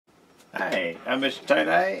Hi, I'm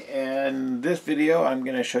MrTieDye, and this video I'm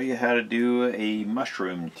going to show you how to do a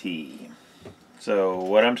mushroom tee. So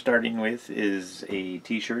what I'm starting with is a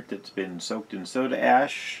t-shirt that's been soaked in soda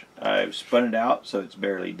ash. I've spun it out so it's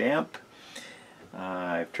barely damp.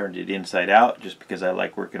 I've turned it inside out just because I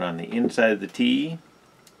like working on the inside of the tee.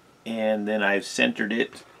 And then I've centered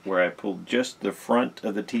it where I pulled just the front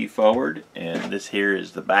of the tee forward, and this here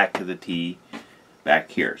is the back of the tee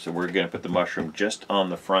back here. So we're going to put the mushroom just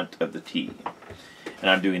on the front of the tee.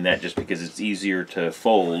 And I'm doing that just because it's easier to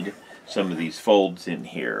fold some of these folds in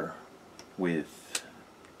here with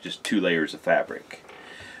just 2 layers of fabric.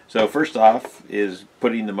 So first off is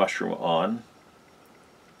putting the mushroom on.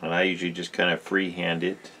 And I usually just kind of freehand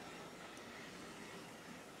it.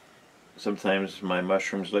 Sometimes my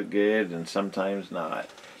mushrooms look good and sometimes not.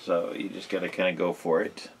 So you just got to kind of go for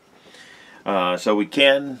it. So we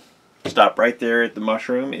can stop right there at the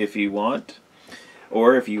mushroom if you want,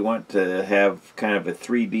 or if you want to have kind of a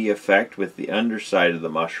 3D effect with the underside of the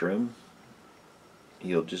mushroom,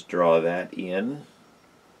 you'll just draw that in.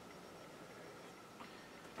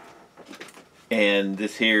 And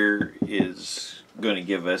this here is going to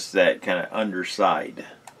give us that kind of underside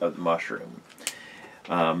of the mushroom.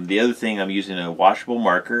 The other thing, I'm using a washable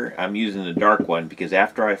marker. I'm using a dark one because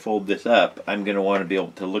after I fold this up, I'm going to want to be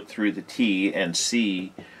able to look through the tee and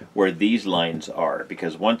see where these lines are,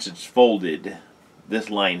 because once it's folded, this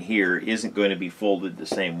line here isn't going to be folded the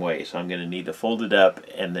same way. So I'm going to need to fold it up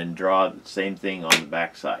and then draw the same thing on the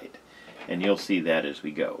back side. And you'll see that as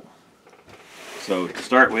we go. So to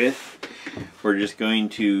start with, we're just going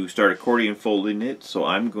to start accordion folding it. So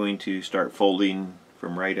I'm going to start folding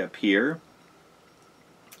from right up here.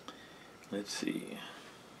 Let's see.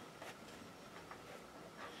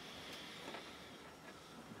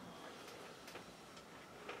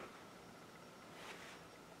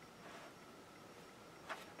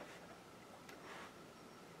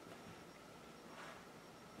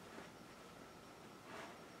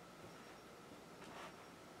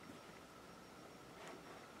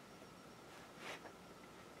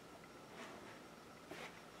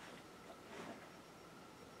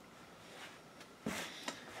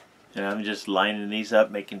 And I'm just lining these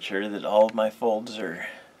up, making sure that all of my folds are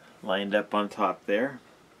lined up on top there.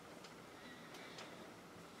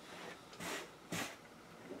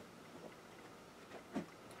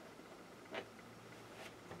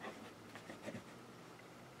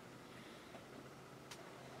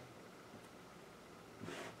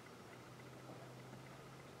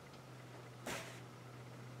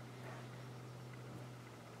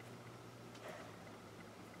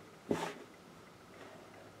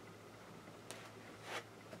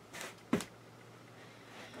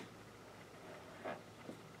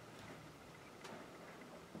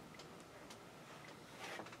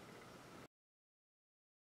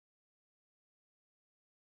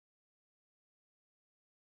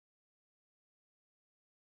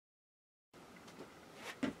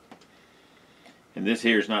 And this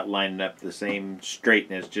here is not lining up the same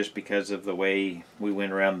straightness just because of the way we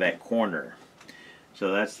went around that corner.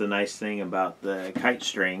 So that's the nice thing about the kite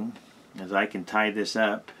string, is I can tie this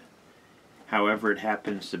up however it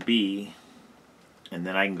happens to be, and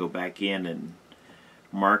then I can go back in and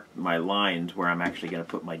mark my lines where I'm actually going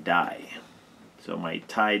to put my dye. So my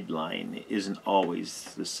tied line isn't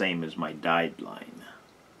always the same as my dyed line.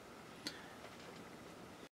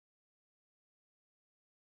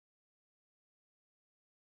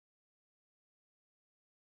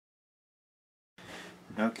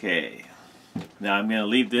 Okay, now I'm going to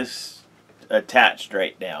leave this attached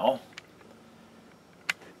right now,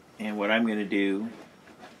 and what I'm going to do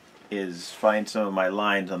is find some of my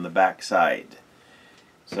lines on the back side.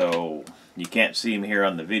 So you can't see them here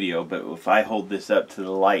on the video, but if I hold this up to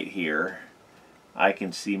the light here, I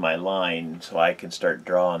can see my line, so I can start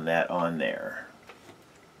drawing that on there.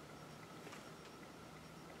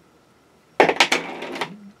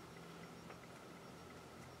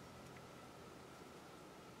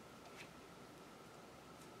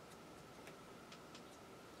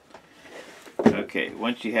 Okay,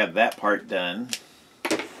 once you have that part done,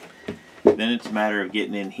 then it's a matter of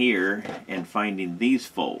getting in here and finding these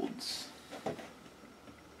folds.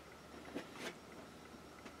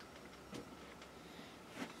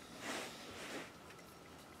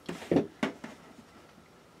 So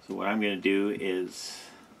what I'm going to do is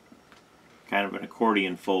kind of an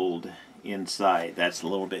accordion fold inside. That's a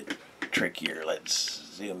little bit trickier. Let's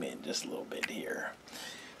zoom in just a little bit here.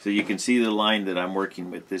 So you can see the line that I'm working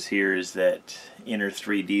with. This here is that inner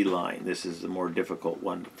 3D line. This is the more difficult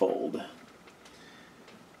one to fold.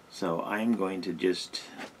 So I'm going to just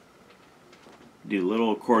do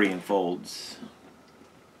little accordion folds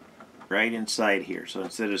right inside here. So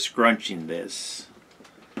instead of scrunching this,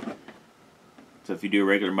 so if you do a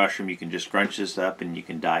regular mushroom, you can just scrunch this up and you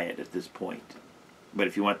can dye it at this point. But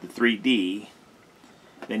if you want the 3D,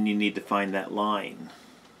 then you need to find that line.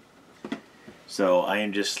 So I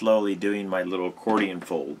am just slowly doing my little accordion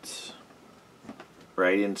folds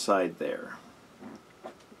right inside there.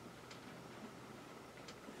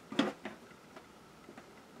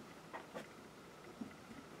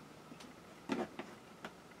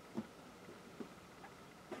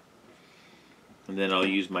 And then I'll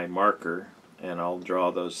use my marker and I'll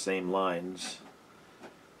draw those same lines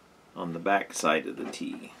on the back side of the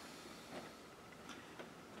T.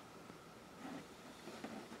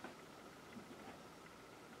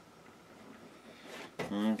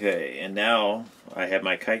 Okay, and now I have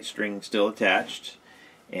my kite string still attached,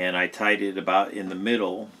 and I tied it about in the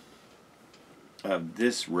middle of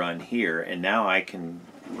this run here, and now I can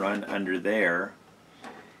run under there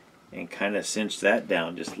and kind of cinch that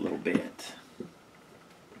down just a little bit.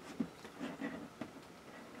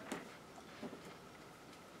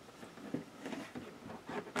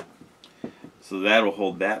 So that'll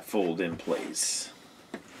hold that fold in place.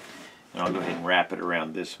 And I'll go ahead and wrap it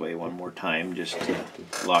around this way one more time just to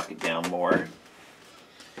lock it down more.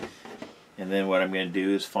 And then what I'm going to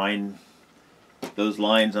do is find those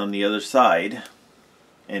lines on the other side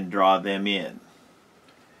and draw them in.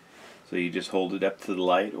 So you just hold it up to the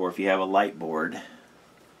light, or if you have a light board,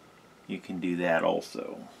 you can do that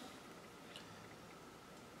also.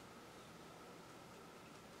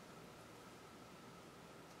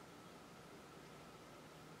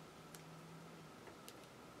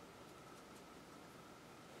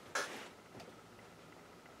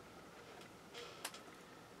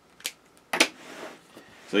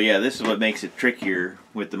 So yeah, this is what makes it trickier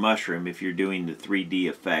with the mushroom if you're doing the 3D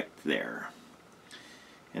effect there.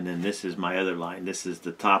 And then this is my other line. This is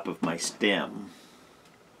the top of my stem.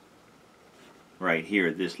 Right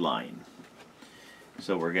here, this line.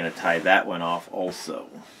 So we're going to tie that one off also.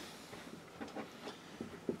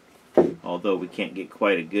 Although we can't get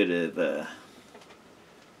quite a good of a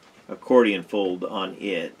accordion fold on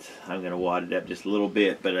it, I'm going to wad it up just a little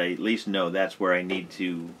bit, but I at least know that's where I need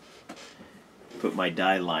to put my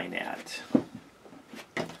dye line at.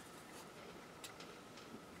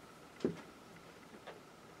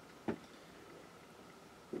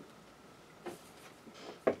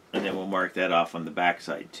 And then we'll mark that off on the back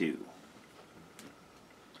side too.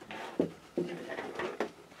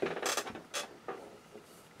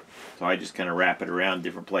 So I just kind of wrap it around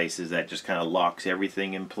different places. That just kind of locks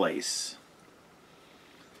everything in place.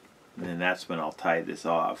 And then that's when I'll tie this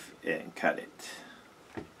off and cut it.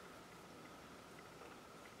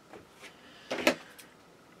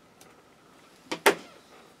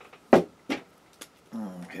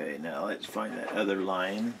 Okay, now let's find that other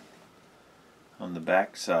line on the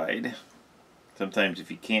back side. Sometimes if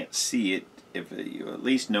you can't see it, if you at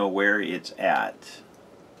least know where it's at.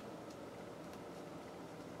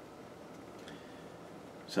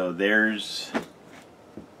 So there's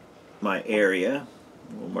my area.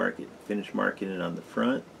 We'll mark it, finish marking it on the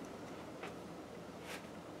front.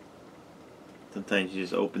 Sometimes you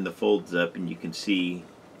just open the folds up and you can see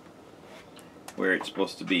where it's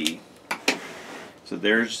supposed to be. So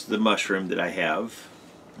there's the mushroom that I have.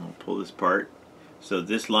 I'll pull this apart. So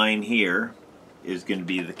this line here is going to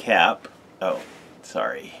be the cap. Oh,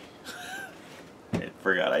 sorry. I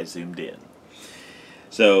forgot I zoomed in.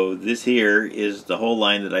 So this here is the whole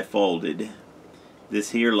line that I folded.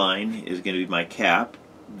 This here line is going to be my cap.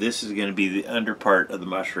 This is going to be the under part of the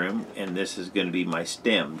mushroom, and this is going to be my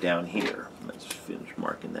stem down here. Let's finish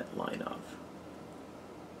marking that line off.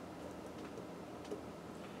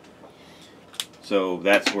 So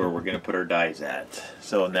that's where we're going to put our dyes at.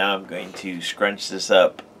 So now I'm going to scrunch this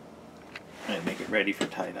up and make it ready for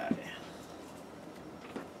tie-dye.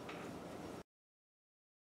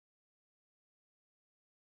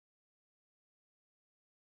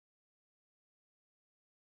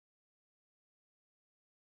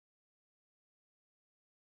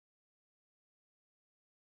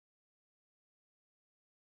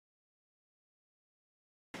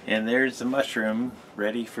 And there's the mushroom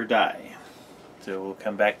ready for dye. So we'll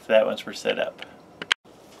come back to that once we're set up.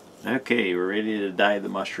 Okay, we're ready to dye the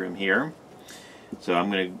mushroom here. So I'm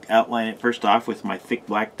going to outline it first off with my thick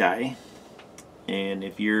black dye. And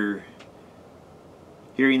if you're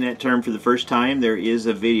hearing that term for the first time, there is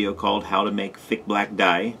a video called How to Make Thick Black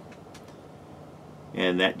Dye.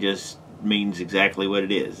 And that just means exactly what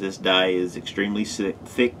it is. This dye is extremely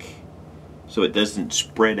thick, so it doesn't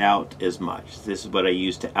spread out as much. This is what I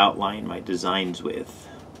use to outline my designs with.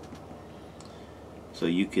 So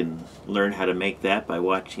you can learn how to make that by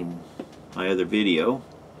watching my other video.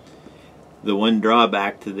 The one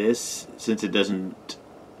drawback to this, since it doesn't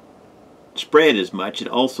spread as much, it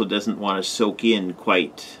also doesn't want to soak in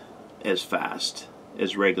quite as fast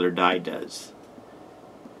as regular dye does.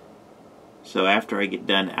 So after I get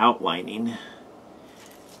done outlining,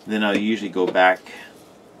 then I'll usually go back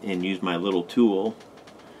and use my little tool.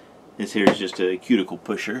 This here is just a cuticle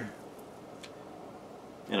pusher,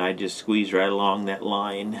 and I just squeeze right along that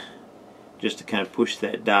line just to kind of push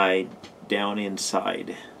that dye down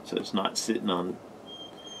inside so it's not sitting on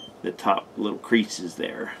the top little creases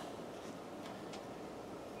there.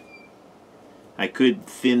 I could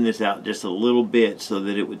thin this out just a little bit so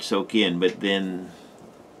that it would soak in, but then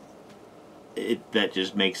that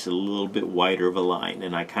just makes it a little bit wider of a line,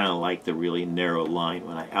 and I kind of like the really narrow line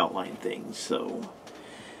when I outline things, so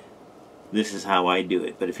this is how I do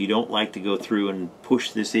it. But if you don't like to go through and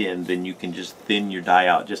push this in, then you can just thin your dye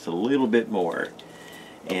out just a little bit more,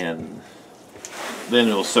 and then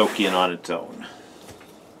it'll soak in on its own.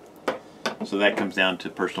 So that comes down to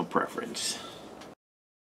personal preference.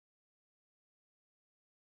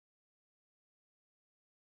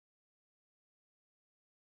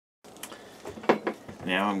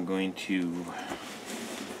 Now I'm going to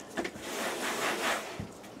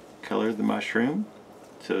color the mushroom.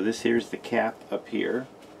 So this here's the cap up here.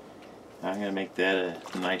 I'm going to make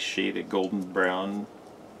that a nice shade of golden brown.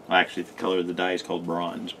 Well, actually the color of the dye is called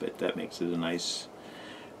bronze, but that makes it a nice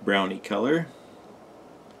browny color.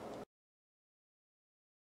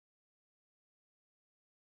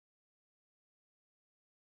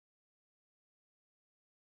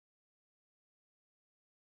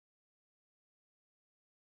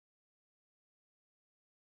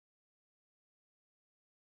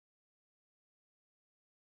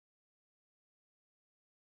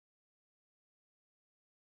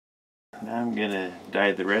 Now I'm going to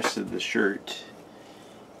dye the rest of the shirt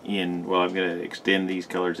in, well, I'm going to extend these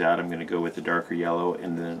colors out. I'm going to go with the darker yellow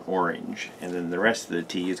and then orange. And then the rest of the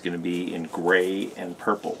tee is going to be in gray and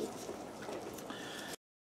purple.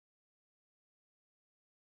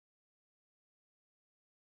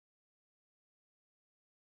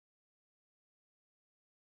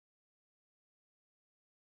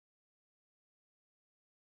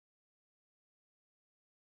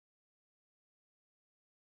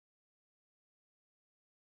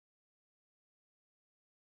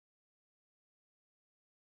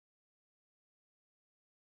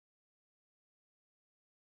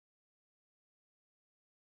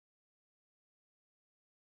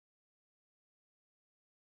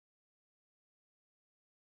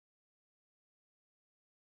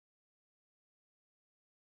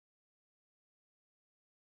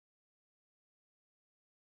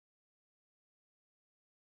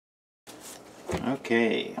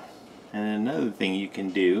 Okay, and another thing you can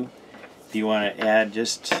do, if you want to add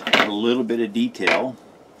just a little bit of detail,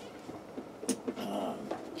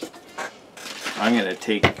 I'm going to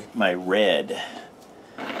take my red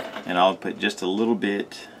and I'll put just a little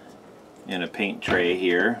bit in a paint tray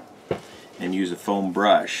here and use a foam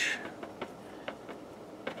brush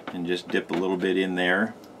and just dip a little bit in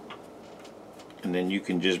there, and then you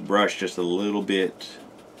can just brush just a little bit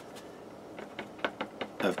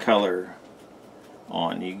of color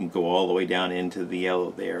on. You can go all the way down into the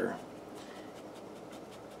yellow there.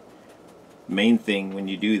 Main thing when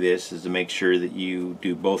you do this is to make sure that you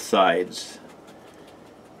do both sides,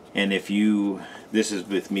 and if you, this is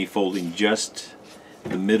with me folding just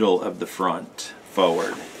the middle of the front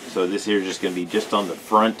forward, so this here is just going to be just on the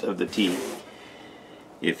front of the tee.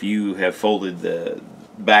 If you have folded the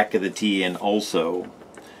back of the tee in also,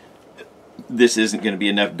 this isn't going to be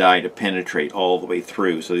enough dye to penetrate all the way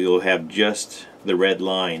through, so you'll have just the red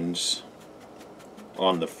lines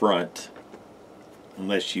on the front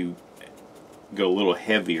unless you go a little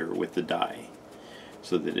heavier with the dye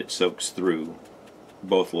so that it soaks through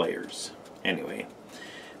both layers. Anyway,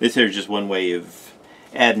 this here is just one way of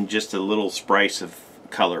adding just a little sprice of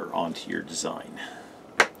color onto your design.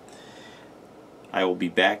 I will be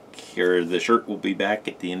back, or the shirt will be back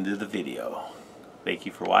at the end of the video. Thank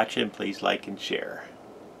you for watching. Please like and share.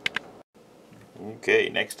 Okay,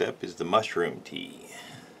 next up is the mushroom tee.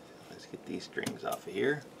 Let's get these strings off of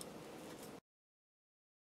here.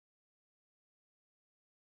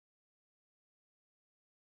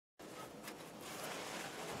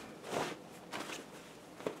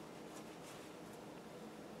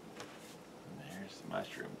 There's the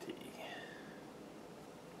mushroom tee.